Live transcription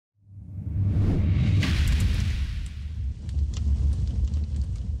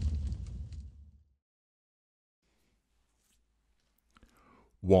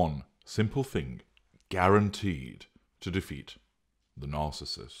one simple thing guaranteed to defeat the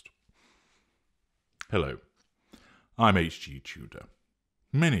narcissist. Hello, I'm H.G. Tudor.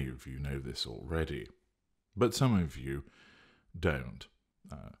 Many of you know this already, but some of you don't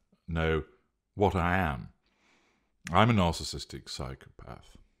know what I am. I'm a narcissistic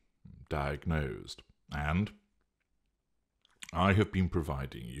psychopath, diagnosed, and I have been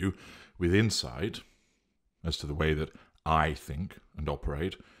providing you with insight as to the way that I think and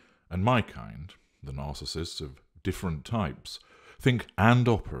operate, and my kind, the narcissists of different types, think and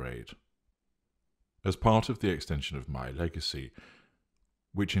operate as part of the extension of my legacy,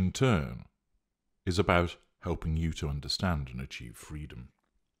 which in turn is about helping you to understand and achieve freedom.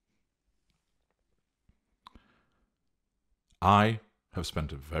 I have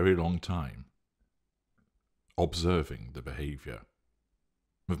spent a very long time observing the behaviour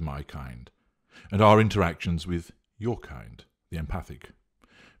of my kind and our interactions with your kind, the empathic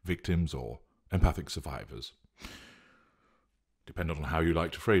victims or empathic survivors, depending on how you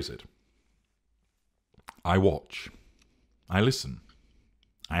like to phrase it. I watch, I listen,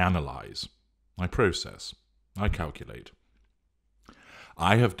 I analyse, I process, I calculate.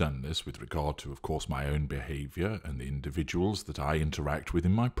 I have done this with regard to, of course, my own behaviour and the individuals that I interact with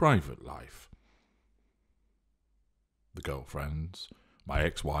in my private life. The girlfriends, my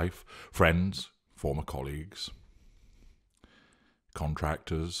ex-wife, friends, former colleagues,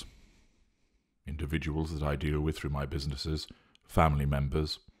 contractors, individuals that I deal with through my businesses, family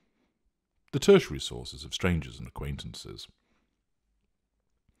members, the tertiary sources of strangers and acquaintances.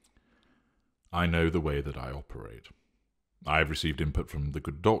 I know the way that I operate. I have received input from the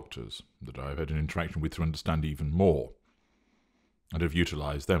good doctors that I have had an interaction with to understand even more, and have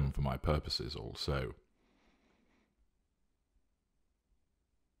utilised them for my purposes also.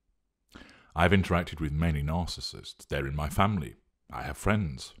 I have interacted with many narcissists. They're in my family. I have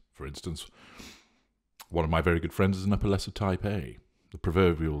friends. For instance, one of my very good friends is an upper lesser type A, the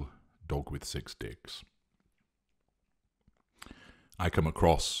proverbial dog with 6 dicks. I come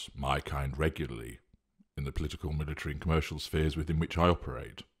across my kind regularly in the political, military and commercial spheres within which I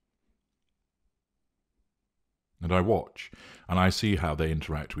operate. And I watch, and I see how they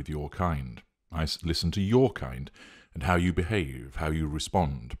interact with your kind. I listen to your kind and how you behave, how you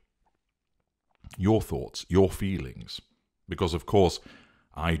respond, your thoughts, your feelings, because of course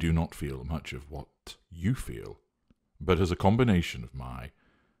I do not feel much of what you feel, but as a combination of my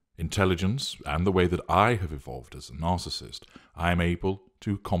intelligence and the way that I have evolved as a narcissist, I am able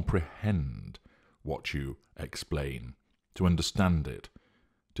to comprehend what you explain, to understand it,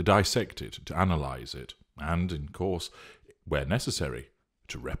 to dissect it, to analyse it, and, in course, where necessary,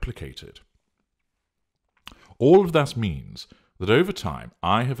 to replicate it. All of that means that over time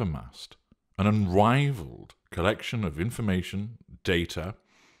I have amassed an unrivalled collection of information, data,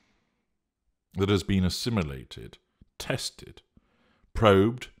 that has been assimilated, tested,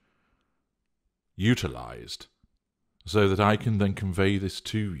 probed, utilised, so that I can then convey this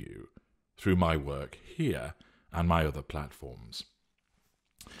to you through my work here and my other platforms.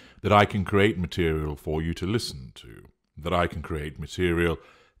 That I can create material for you to listen to, that I can create material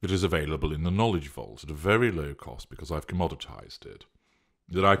that is available in the Knowledge Vault at a very low cost because I've commoditised it,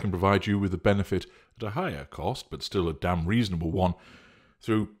 that I can provide you with a benefit at a higher cost, but still a damn reasonable one,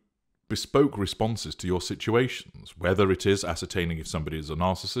 through bespoke responses to your situations, whether it is ascertaining if somebody is a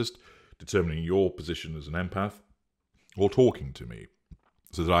narcissist, determining your position as an empath, or talking to me,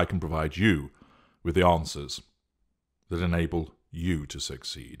 so that I can provide you with the answers that enable you to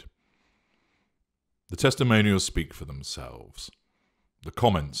succeed. The testimonials speak for themselves. The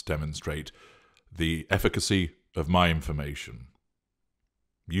comments demonstrate the efficacy of my information.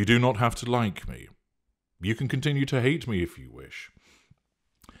 You do not have to like me. You can continue to hate me if you wish.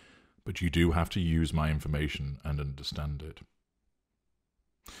 But you do have to use my information and understand it.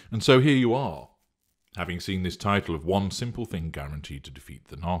 And so here you are, having seen this title of One Simple Thing Guaranteed to Defeat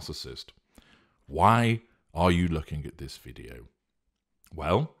the Narcissist. Why are you looking at this video?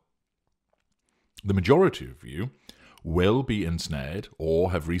 Well, the majority of you will be ensnared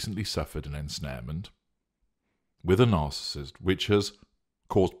or have recently suffered an ensnarement with a narcissist which has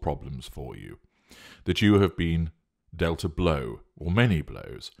caused problems for you, that you have been dealt a blow or many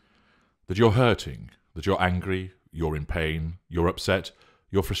blows, that you're hurting, that you're angry, you're in pain, you're upset,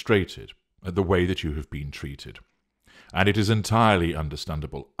 you're frustrated at the way that you have been treated. And it is entirely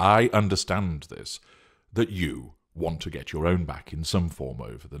understandable, I understand this, that you want to get your own back in some form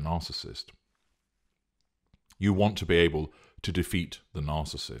over the narcissist. You want to be able to defeat the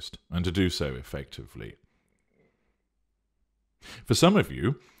narcissist, and to do so effectively. For some of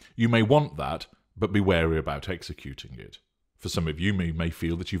you, you may want that, but be wary about executing it. For some of you, you may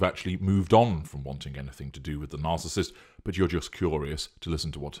feel that you've actually moved on from wanting anything to do with the narcissist, but you're just curious to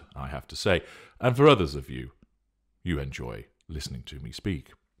listen to what I have to say. And for others of you, you enjoy listening to me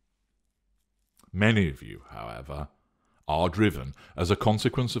speak. Many of you, however, are driven as a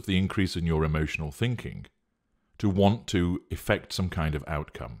consequence of the increase in your emotional thinking to want to effect some kind of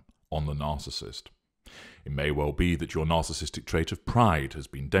outcome on the narcissist. It may well be that your narcissistic trait of pride has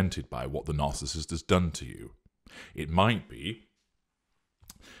been dented by what the narcissist has done to you. It might be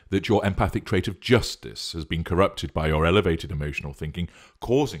that your empathic trait of justice has been corrupted by your elevated emotional thinking,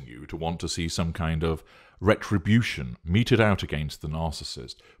 causing you to want to see some kind of retribution meted out against the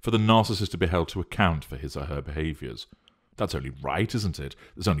narcissist, for the narcissist to be held to account for his or her behaviours. That's only right, isn't it?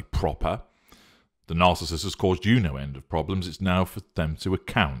 It's only proper. The narcissist has caused you no end of problems. It's now for them to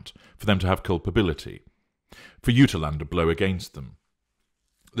account, for them to have culpability, for you to land a blow against them.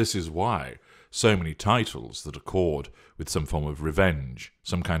 This is why so many titles that accord with some form of revenge,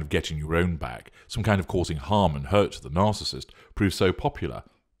 some kind of getting your own back, some kind of causing harm and hurt to the narcissist prove so popular,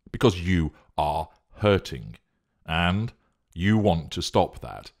 because you are hurting, and you want to stop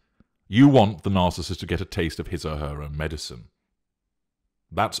that. You want the narcissist to get a taste of his or her own medicine.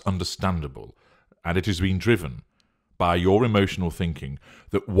 That's understandable, and it has been driven by your emotional thinking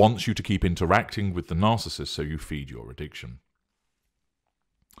that wants you to keep interacting with the narcissist so you feed your addiction.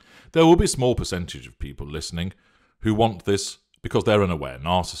 There will be a small percentage of people listening who want this because they're unaware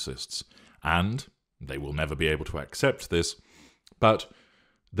narcissists, and they will never be able to accept this, but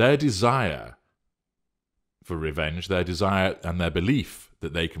their desire for revenge, their desire and their belief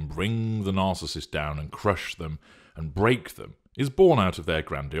that they can bring the narcissist down and crush them and break them is born out of their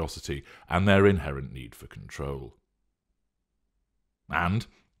grandiosity and their inherent need for control. And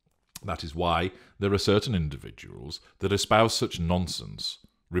that is why there are certain individuals that espouse such nonsense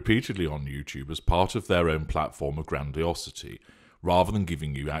repeatedly on YouTube as part of their own platform of grandiosity, rather than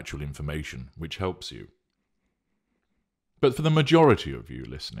giving you actual information which helps you. But for the majority of you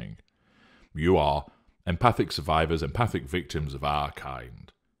listening, you are empathic survivors, empathic victims of our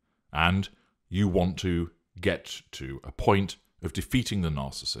kind, and you want to get to a point of defeating the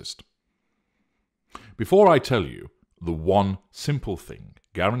narcissist. Before I tell you the one simple thing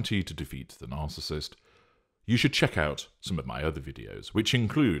guaranteed to defeat the narcissist, you should check out some of my other videos, which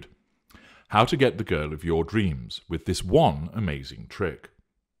include how to get the girl of your dreams with this one amazing trick,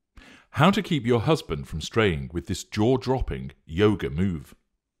 how to keep your husband from straying with this jaw-dropping yoga move,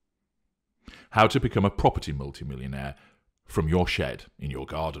 how to become a property multimillionaire from your shed in your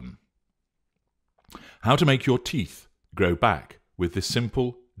garden, how to make your teeth grow back with this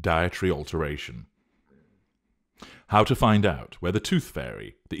simple dietary alteration, how to find out where the Tooth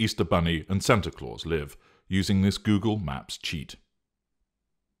Fairy, the Easter Bunny and Santa Claus live using this Google Maps cheat.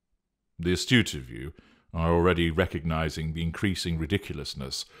 The astute of you are already recognizing the increasing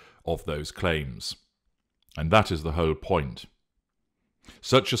ridiculousness of those claims, and that is the whole point.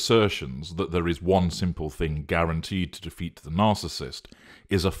 Such assertions that there is one simple thing guaranteed to defeat the narcissist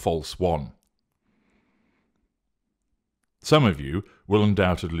is a false one. Some of you will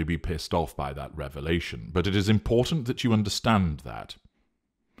undoubtedly be pissed off by that revelation, but it is important that you understand that,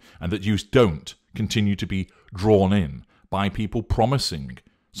 and that you don't continue to be drawn in by people promising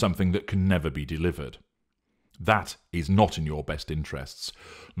something that can never be delivered. That is not in your best interests.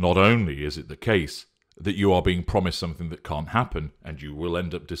 Not only is it the case that you are being promised something that can't happen, and you will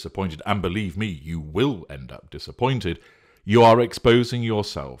end up disappointed, and believe me, you will end up disappointed, you are exposing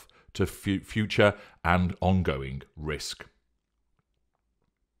yourself to future and ongoing risk.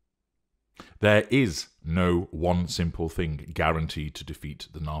 There is no one simple thing guaranteed to defeat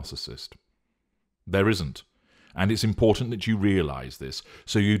the narcissist. There isn't. And it's important that you realise this,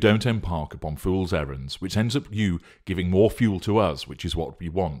 so you don't embark upon fool's errands, which ends up you giving more fuel to us, which is what we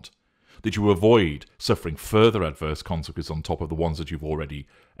want. That you avoid suffering further adverse consequences on top of the ones that you've already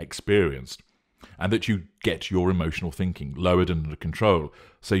experienced. And that you get your emotional thinking lowered and under control,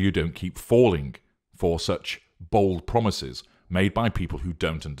 so you don't keep falling for such bold promises made by people who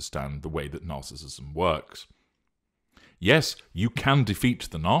don't understand the way that narcissism works. Yes, you can defeat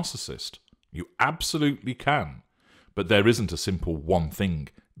the narcissist. You absolutely can. But there isn't a simple one thing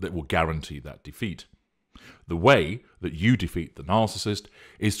that will guarantee that defeat. The way that you defeat the narcissist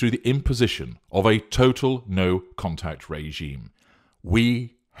is through the imposition of a total no-contact regime.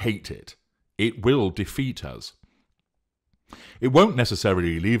 We hate it. It will defeat us. It won't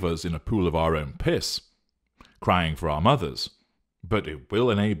necessarily leave us in a pool of our own piss, crying for our mothers, but it will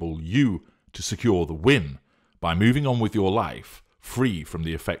enable you to secure the win by moving on with your life free from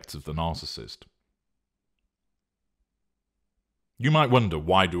the effects of the narcissist. You might wonder,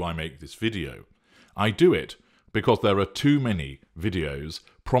 why do I make this video? I do it because there are too many videos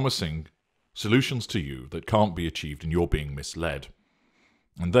promising solutions to you that can't be achieved and you're being misled.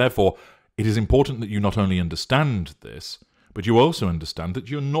 And therefore, it is important that you not only understand this, but you also understand that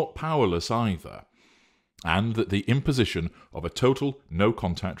you're not powerless either, and that the imposition of a total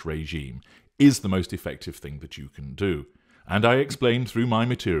no-contact regime is the most effective thing that you can do. And I explain through my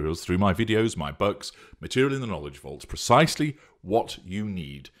materials, through my videos, my books, material in the Knowledge Vaults, precisely what you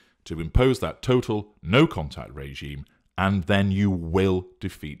need to impose that total no-contact regime, and then you will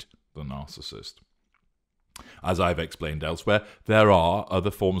defeat the narcissist. As I've explained elsewhere, there are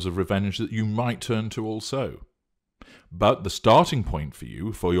other forms of revenge that you might turn to also. But the starting point for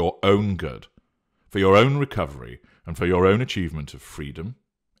you, for your own good, for your own recovery, and for your own achievement of freedom,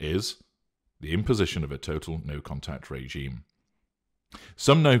 is the imposition of a total no-contact regime.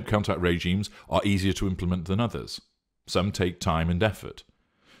 Some no-contact regimes are easier to implement than others. Some take time and effort.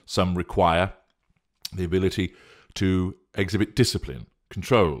 Some require the ability to exhibit discipline,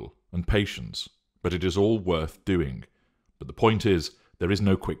 control, and patience. But it is all worth doing. But the point is, there is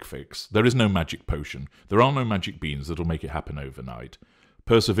no quick fix. There is no magic potion. There are no magic beans that will make it happen overnight.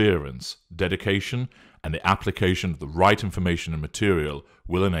 Perseverance, dedication, and the application of the right information and material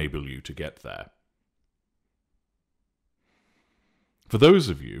will enable you to get there. For those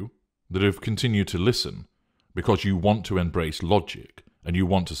of you that have continued to listen because you want to embrace logic and you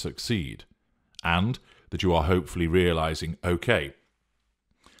want to succeed, and that you are hopefully realizing, okay,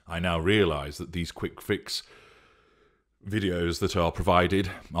 I now realize that these quick fix videos that are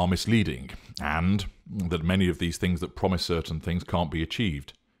provided are misleading, and that many of these things that promise certain things can't be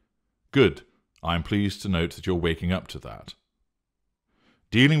achieved. Good. I am pleased to note that you're waking up to that.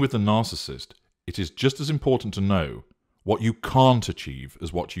 Dealing with the narcissist, it is just as important to know what you can't achieve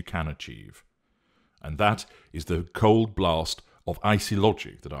as what you can achieve. And that is the cold blast of icy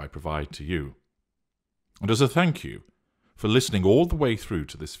logic that I provide to you. And as a thank you for listening all the way through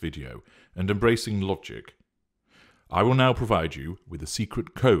to this video and embracing logic, I will now provide you with a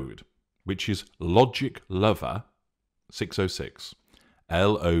secret code, which is LogicLover 606.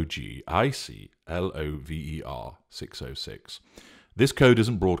 LogicLover 606. This code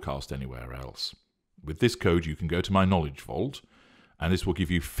isn't broadcast anywhere else. With this code, you can go to my Knowledge Vault, and this will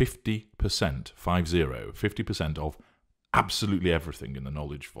give you 50%, 50% of absolutely everything in the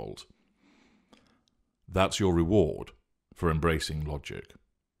Knowledge Vault. That's your reward for embracing logic.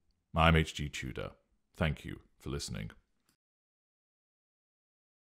 I'm H.G. Tudor. Thank you for listening.